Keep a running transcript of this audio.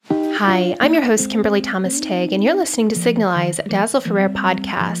Hi, I'm your host, Kimberly Thomas Tagg, and you're listening to Signalize, a Dazzle for Rare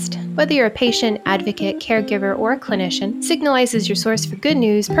podcast. Whether you're a patient, advocate, caregiver, or a clinician, Signalize is your source for good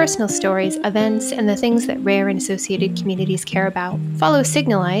news, personal stories, events, and the things that rare and associated communities care about. Follow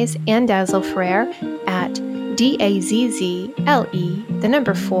Signalize and Dazzle for Rare at DAZZLE, the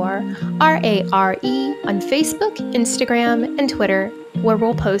number 4, RARE on Facebook, Instagram, and Twitter, where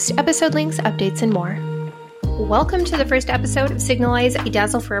we'll post episode links, updates, and more. Welcome to the first episode of Signalize, a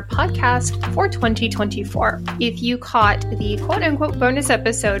Dazzle for a podcast for 2024. If you caught the quote-unquote bonus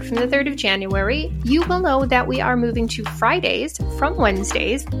episode from the 3rd of January, you will know that we are moving to Fridays from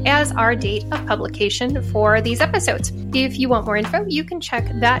Wednesdays as our date of publication for these episodes. If you want more info, you can check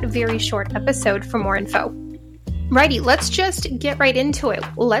that very short episode for more info. Righty, let's just get right into it.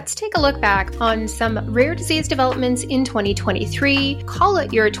 Let's take a look back on some rare disease developments in 2023. Call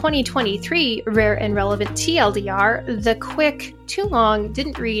it your 2023 Rare and Relevant TLDR, the quick, too long,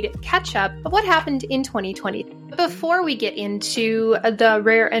 didn't read catch-up of what happened in 2020. Before we get into the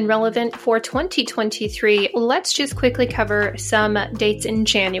Rare and Relevant for 2023, let's just quickly cover some dates in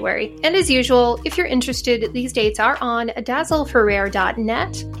January. And as usual, if you're interested, these dates are on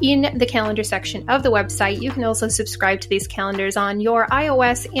dazzleforrare.net in the calendar section of the website. You can also subscribe to these calendars on your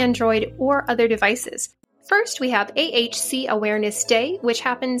iOS, Android, or other devices. First, we have AHC Awareness Day, which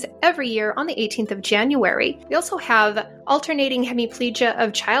happens every year on the 18th of January. We also have Alternating Hemiplegia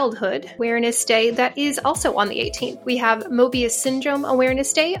of Childhood Awareness Day that is also on the 18th. We have Mobius Syndrome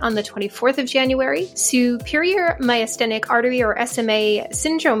Awareness Day on the 24th of January, Superior Myasthenic Artery or SMA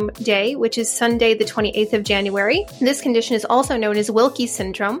Syndrome Day, which is Sunday the 28th of January. This condition is also known as Wilkie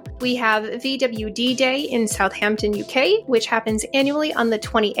Syndrome. We have VWD Day in Southampton, UK, which happens annually on the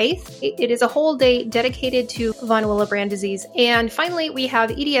 28th. It is a whole day dedicated to von Willebrand disease. And finally, we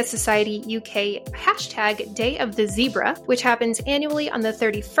have EDS Society UK hashtag Day of the Zebra, which happens annually on the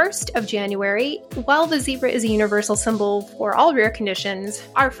 31st of January. While the zebra is a universal symbol for all rare conditions,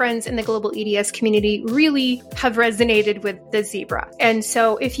 our friends in the global EDS community really have resonated with the zebra. And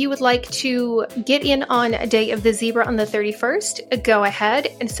so if you would like to get in on a Day of the Zebra on the 31st, go ahead.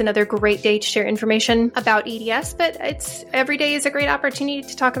 It's another great day to share information about EDS, but every day is a great opportunity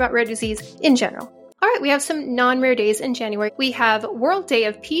to talk about rare disease in general. All right, we have some non-rare days in January. We have World Day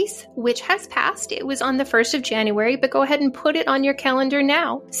of Peace, which has passed. It was on the 1st of January, but go ahead and put it on your calendar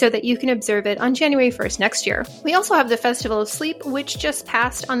now so that you can observe it on January 1st next year. We also have the Festival of Sleep, which just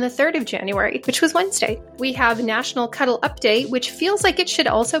passed on the 3rd of January, which was Wednesday. We have National Cuddle Up Day, which feels like it should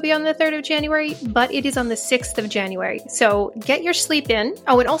also be on the 3rd of January, but it is on the 6th of January. So get your sleep in.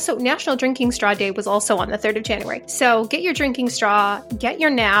 Oh, and also National Drinking Straw Day was also on the 3rd of January. So get your drinking straw, get your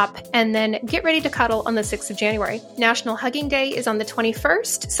nap, and then get ready to cuddle on the 6th of January. National Hugging Day is on the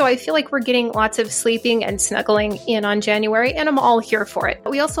 21st, so I feel like we're getting lots of sleeping and snuggling in on January, and I'm all here for it.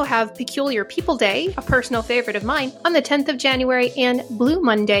 We also have Peculiar People Day, a personal favorite of mine, on the 10th of January, and Blue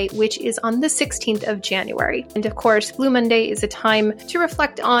Monday, which is on the 16th of January. And of course, Blue Monday is a time to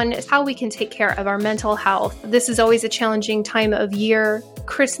reflect on how we can take care of our mental health. This is always a challenging time of year,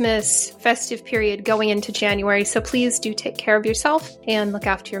 Christmas, festive period going into January, so please do take care of yourself and look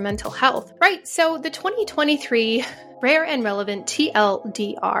after your mental health. Right, so the 2023 Rare and Relevant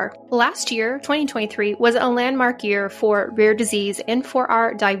TLDR. Last year, 2023, was a landmark year for rare disease and for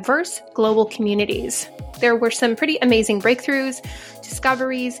our diverse global communities. There were some pretty amazing breakthroughs,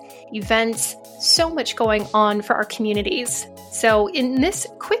 discoveries, events, so much going on for our communities. So in this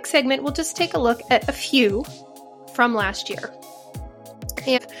quick segment, we'll just take a look at a few from last year.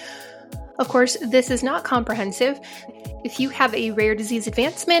 And of course, this is not comprehensive. If you have a rare disease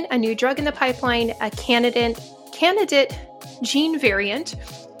advancement, a new drug in the pipeline, a candidate gene variant,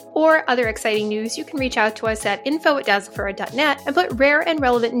 or other exciting news, you can reach out to us at info@dazzleforrare.net and put rare and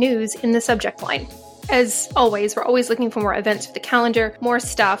relevant news in the subject line. As always, we're always looking for more events for the calendar, more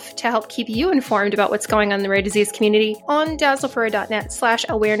stuff to help keep you informed about what's going on in the rare disease community on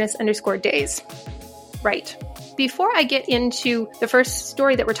dazzleforrare.net/awareness_days. Right. Before I get into the first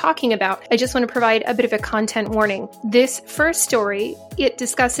story that we're talking about, I just want to provide a bit of a content warning. This first story, it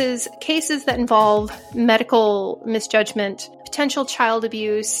discusses cases that involve medical misjudgment, potential child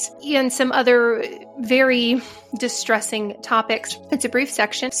abuse, and some other very distressing topics. It's a brief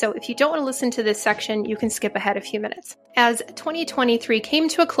section, so if you don't want to listen to this section, you can skip ahead a few minutes. As 2023 came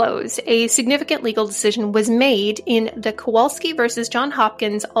to a close, a significant legal decision was made in the Kowalski versus Johns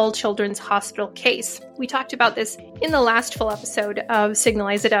Hopkins All Children's Hospital case. We talked about this in the last full episode of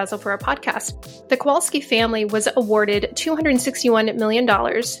Signalize a Dazzle for our podcast. The Kowalski family was awarded $261 million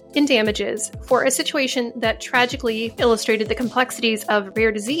in damages for a situation that tragically illustrated the complexities of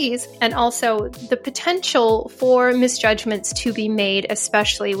rare disease and also the potential for misjudgments to be made,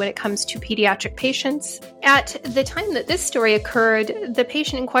 especially when it comes to pediatric patients. At the time that this story occurred, the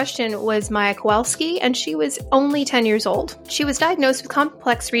patient in question was Maya Kowalski, and she was only 10 years old. She was diagnosed with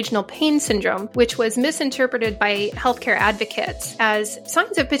complex regional pain syndrome, which was misinterpreted by healthcare advocates as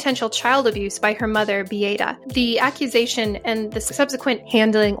signs of potential child abuse by her mother, Beata. The accusation and the subsequent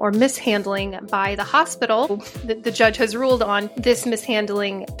handling or mishandling by the hospital that the judge has ruled on, this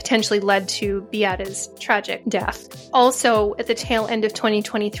mishandling potentially led to Beata's tragic death. Also, at the tail end of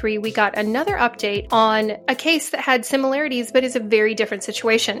 2023, we got another update on a case that had similarities but is a very different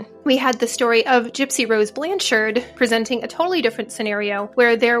situation. We had the story of Gypsy Rose Blanchard presenting a totally different scenario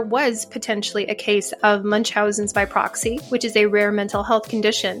where there was potentially a case of Munchausen's by proxy, which is a rare mental health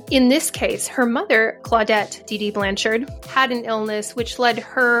condition. In this case, her mother, Claudette D.D. Blanchard, had an illness which led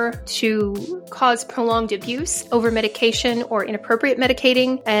her to cause prolonged abuse, over medication or inappropriate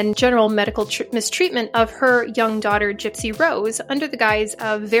medicating, and general medical mistreatment of her young daughter, Gypsy Rose, under the guise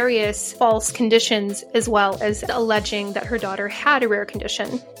of various false conditions, as well as alleging that her daughter had a rare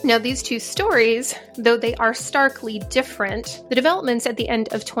condition. Now, these two stories, though they are starkly different, the developments at the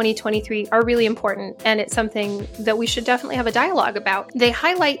end of 2023 are really important, and it's something that we should definitely have a dialogue about. They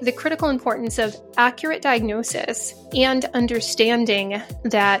highlight the critical importance of accurate diagnosis and understanding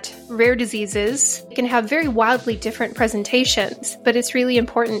that rare diseases can have very wildly different presentations, but it's really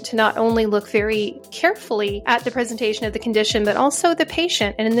important to not only look very carefully at the presentation of the condition, but also the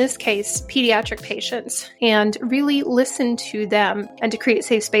patient, and in this case, pediatric patients, and really listen to them and to create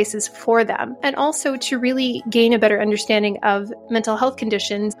safe spaces for them, and also to really gain a better understanding of mental health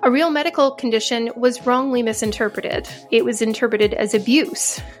conditions. A real medical condition was wrongly misinterpreted. It was interpreted as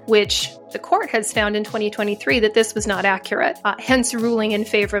abuse, which the court has found in 2023 that this was not accurate, hence ruling in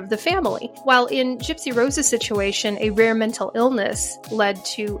favor of the family. While in Gypsy Rose's situation, a rare mental illness led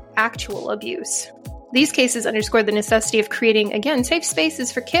to actual abuse. These cases underscore the necessity of creating, again, safe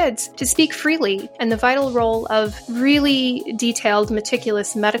spaces for kids to speak freely, and the vital role of really detailed,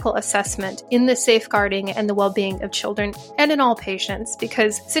 meticulous medical assessment in the safeguarding and the well-being of children and in all patients,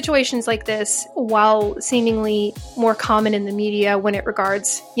 because situations like this, while seemingly more common in the media when it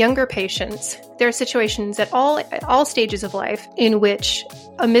regards younger patients, there are situations at all stages of life in which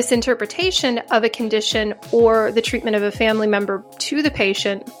a misinterpretation of a condition or the treatment of a family member to the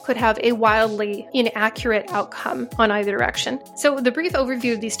patient could have a wildly inaccurate outcome on either direction. So the brief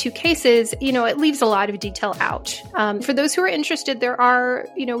overview of these two cases, it leaves a lot of detail out. For those who are interested, there are,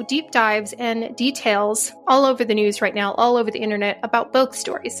 deep dives and details all over the news right now, all over the internet about both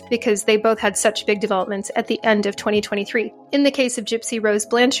stories, because they both had such big developments at the end of 2023. In the case of Gypsy Rose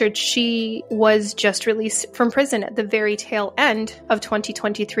Blanchard, she was just released from prison at the very tail end of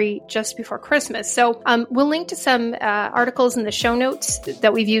 2023, just before Christmas. So we'll link to some articles in the show notes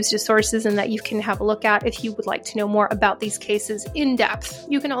that we've used as sources and that you can have a look at if you would like to know more about these cases in depth.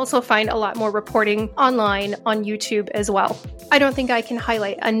 You can also find a lot more reporting online on YouTube as well. I don't think I can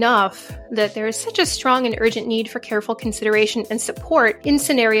highlight enough that there is such a strong and urgent need for careful consideration and support in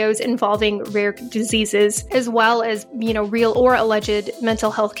scenarios involving rare diseases, as well as, real or alleged mental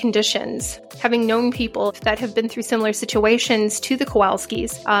health conditions. Having known people that have been through similar situations to the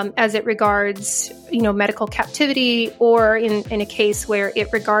Kowalskis, as it regards, medical captivity, or in a case where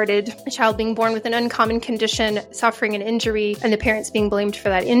it regarded a child being born with an uncommon condition, suffering an injury, and the parents being blamed for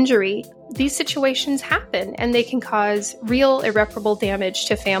that injury. These situations happen, and they can cause real irreparable damage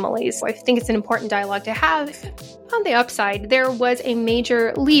to families. I think it's an important dialogue to have. On the upside, there was a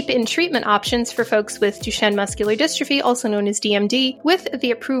major leap in treatment options for folks with Duchenne muscular dystrophy, also known as DMD, with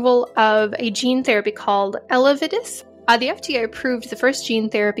the approval of a gene therapy called Elevidys. The FDA approved the first gene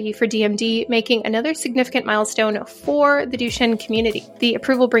therapy for DMD, making another significant milestone for the Duchenne community. The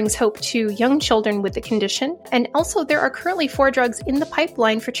approval brings hope to young children with the condition, and also there are currently 4 drugs in the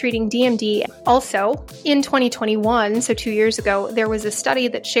pipeline for treating DMD. Also, in 2021, so 2 years ago, there was a study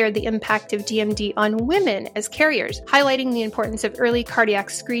that shared the impact of DMD on women as carriers, highlighting the importance of early cardiac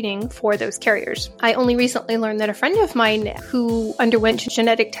screening for those carriers. I only recently learned that a friend of mine who underwent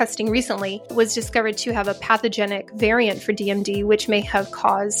genetic testing recently was discovered to have a pathogenic variant for DMD, which may have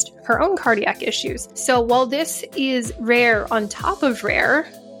caused her own cardiac issues. So while this is rare on top of rare,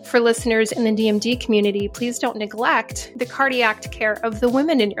 for listeners in the DMD community, please don't neglect the cardiac care of the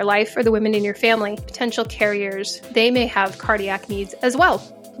women in your life or the women in your family. Potential carriers, they may have cardiac needs as well.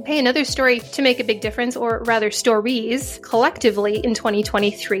 Okay, another story to make a big difference, or rather stories, collectively in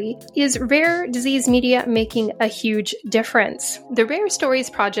 2023, is rare disease media making a huge difference. The Rare Stories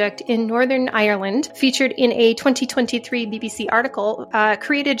Project in Northern Ireland, featured in a 2023 BBC article,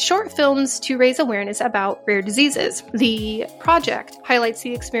 created short films to raise awareness about rare diseases. The project highlights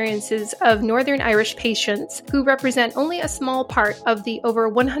the experiences of Northern Irish patients who represent only a small part of the over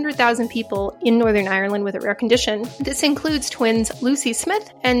 100,000 people in Northern Ireland with a rare condition. This includes twins Lucy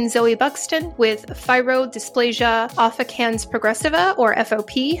Smith and Zoe Buxton with fibrodysplasia ossificans progressiva, or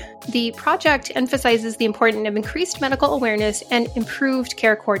FOP. The project emphasizes the importance of increased medical awareness and improved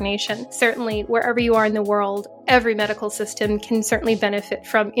care coordination. Certainly, wherever you are in the world, every medical system can certainly benefit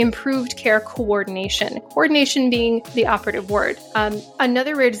from improved care coordination. Coordination being the operative word.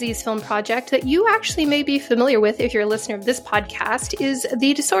 Another rare disease film project that you actually may be familiar with if you're a listener of this podcast is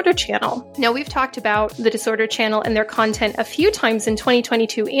the Disorder Channel. Now, we've talked about the Disorder Channel and their content a few times in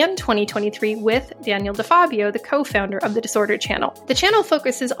 2022 and 2023 with Daniel DeFabio, the co-founder of the Disorder Channel. The channel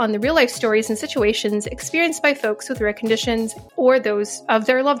focuses on the real-life stories and situations experienced by folks with rare conditions or those of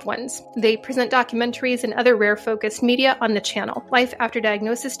their loved ones. They present documentaries and other rare-focused media on the channel. Life After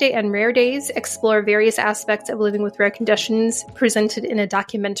Diagnosis Day and Rare Days explore various aspects of living with rare conditions presented in a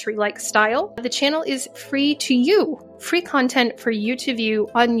documentary-like style. The channel is free to you. Free content for you to view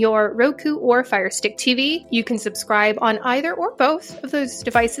on your Roku or Fire Stick TV. You can subscribe on either or both of those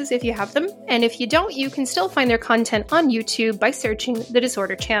devices if you have them. And if you don't, you can still find their content on YouTube by searching the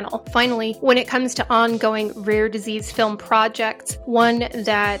Disorder Channel. Finally, when it comes to ongoing rare disease film projects, one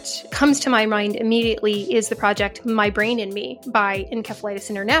that comes to my mind immediately is the project My Brain and Me by Encephalitis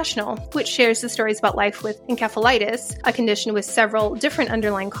International, which shares the stories about life with encephalitis, a condition with several different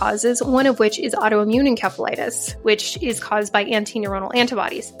underlying causes, one of which is autoimmune encephalitis, which is caused by antineuronal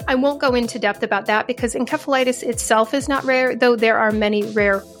antibodies. I won't go into depth about that because encephalitis itself is not rare, though there are many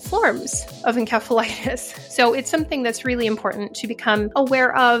rare forms of encephalitis. So it's something that's really important to become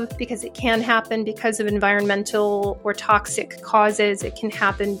aware of because it can happen because of environmental or toxic causes. It can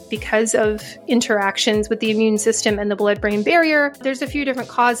happen because of interactions with the immune system and the blood-brain barrier. There's a few different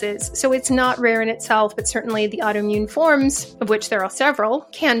causes. So it's not rare in itself, but certainly the autoimmune forms, of which there are several,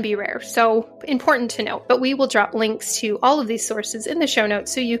 can be rare. So important to note. But we will drop links to all of these sources in the show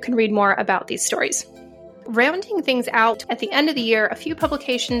notes so you can read more about these stories. Rounding things out, at the end of the year, a few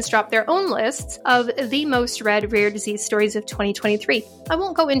publications dropped their own lists of the most read rare disease stories of 2023. I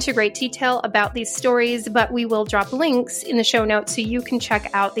won't go into great detail about these stories, but we will drop links in the show notes so you can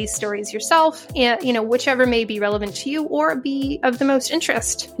check out these stories yourself, and, whichever may be relevant to you or be of the most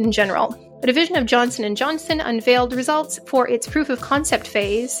interest in general. A division of Johnson & Johnson unveiled results for its proof-of-concept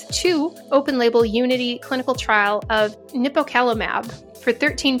phase 2 open-label Unity clinical trial of nipocalimab for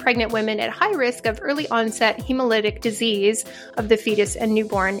 13 pregnant women at high risk of early-onset hemolytic disease of the fetus and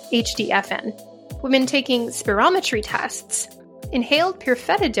newborn, HDFN. Women taking spirometry tests. Inhaled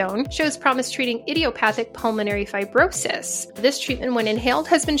pirfenidone shows promise treating idiopathic pulmonary fibrosis. This treatment, when inhaled,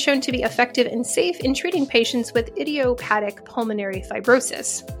 has been shown to be effective and safe in treating patients with idiopathic pulmonary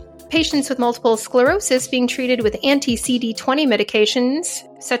fibrosis. Patients with multiple sclerosis being treated with anti-CD20 medications,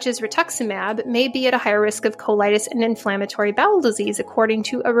 such as rituximab, may be at a higher risk of colitis and inflammatory bowel disease, according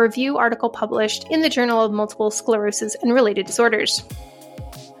to a review article published in the Journal of Multiple Sclerosis and Related Disorders.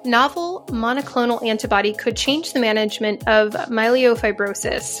 Novel monoclonal antibody could change the management of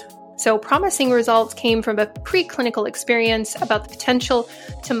myelofibrosis. So promising results came from a preclinical experience about the potential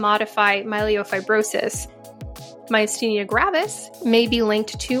to modify myelofibrosis. Myasthenia gravis may be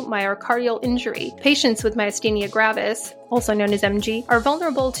linked to myocardial injury. Patients with myasthenia gravis, also known as MG, are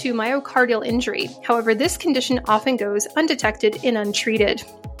vulnerable to myocardial injury. However, this condition often goes undetected and untreated.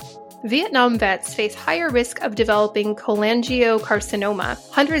 Vietnam vets face higher risk of developing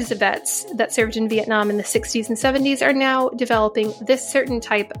cholangiocarcinoma. Hundreds of vets that served in Vietnam in the 60s and 70s are now developing this certain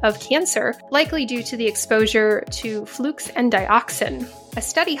type of cancer, likely due to the exposure to flukes and dioxin. A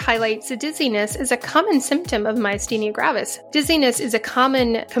study highlights dizziness as a common symptom of myasthenia gravis. Dizziness is a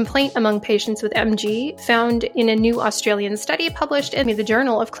common complaint among patients with MG, found in a new Australian study published in the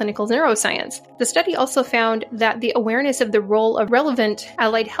Journal of Clinical Neuroscience. The study also found that the awareness of the role of relevant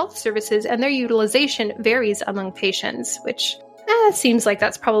allied health services and their utilization varies among patients, which seems like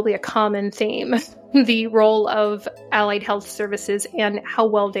that's probably a common theme. The role of allied health services and how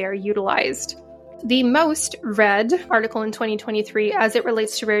well they are utilized. The most read article in 2023 as it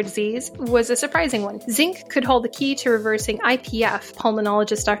relates to rare disease was a surprising one. Zinc could hold the key to reversing IPF,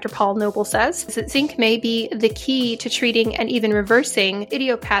 pulmonologist Dr. Paul Noble says that zinc may be the key to treating and even reversing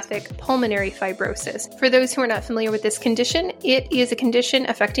idiopathic pulmonary fibrosis. For those who are not familiar with this condition, it is a condition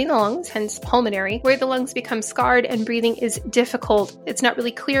affecting the lungs, hence pulmonary, where the lungs become scarred and breathing is difficult. It's not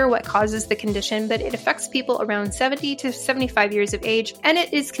really clear what causes the condition, but it affects people around 70 to 75 years of age, and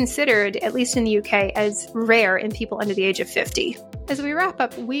it is considered, at least in the UK, as rare in people under the age of 50. As we wrap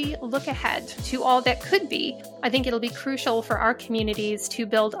up, we look ahead to all that could be. I think it'll be crucial for our communities to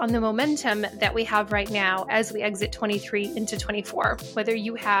build on the momentum that we have right now as we exit 23 into 24. Whether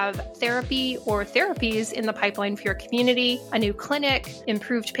you have therapy or therapies in the pipeline for your community, a new clinic,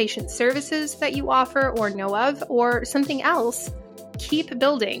 improved patient services that you offer or know of, or something else, keep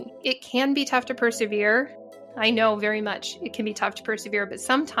building. It can be tough to persevere. I know very much it can be tough to persevere, but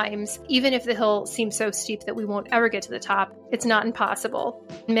sometimes, even if the hill seems so steep that we won't ever get to the top, it's not impossible.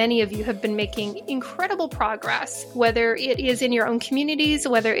 Many of you have been making incredible progress, whether it is in your own communities,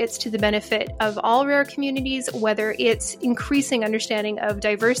 whether it's to the benefit of all rare communities, whether it's increasing understanding of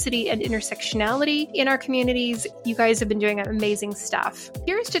diversity and intersectionality in our communities. You guys have been doing amazing stuff.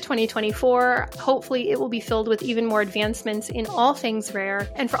 Here's to 2024. Hopefully it will be filled with even more advancements in all things rare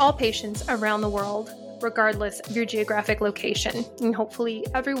and for all patients around the world, regardless of your geographic location. And hopefully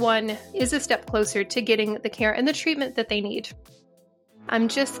everyone is a step closer to getting the care and the treatment that they need. I'm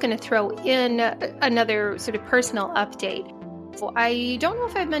just going to throw in another sort of personal update. So I don't know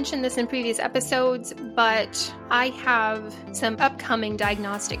if I've mentioned this in previous episodes, but I have some upcoming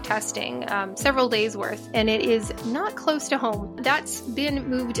diagnostic testing, several days worth, and it is not close to home. That's been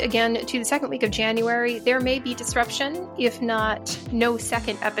moved again to the second week of January. There may be disruption, if not no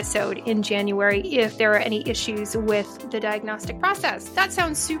second episode in January, if there are any issues with the diagnostic process. That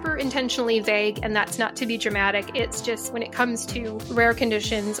sounds super intentionally vague, and that's not to be dramatic. It's just when it comes to rare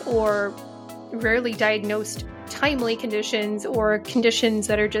conditions or rarely diagnosed timely conditions or conditions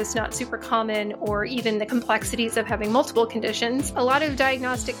that are just not super common, or even the complexities of having multiple conditions, a lot of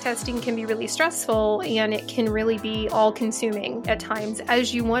diagnostic testing can be really stressful, and it can really be all-consuming at times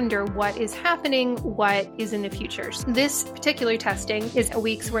as you wonder what is happening, what is in the future. This particular testing is a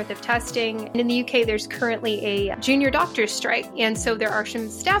week's worth of testing. And in the UK, there's currently a junior doctor's strike, and so there are some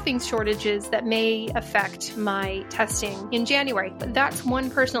staffing shortages that may affect my testing in January. But that's one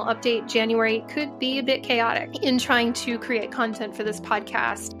personal update. January could be a bit chaotic in trying to create content for this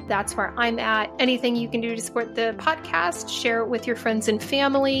podcast. That's where I'm at. Anything you can do to support the podcast, share it with your friends and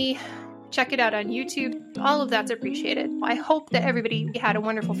family, check it out on YouTube. All of that's appreciated. I hope that everybody had a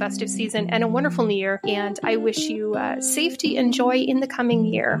wonderful festive season and a wonderful new year, and I wish you safety and joy in the coming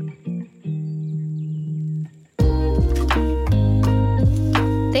year.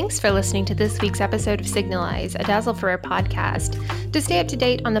 Thanks for listening to this week's episode of Signalize, a Dazzle for Rare podcast. To stay up to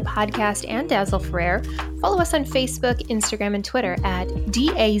date on the podcast and Dazzle for Rare, follow us on Facebook, Instagram, and Twitter at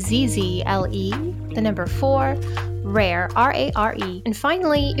DAZZLE, 4, Rare, RARE. And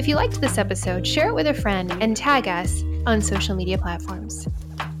finally, if you liked this episode, share it with a friend and tag us on social media platforms.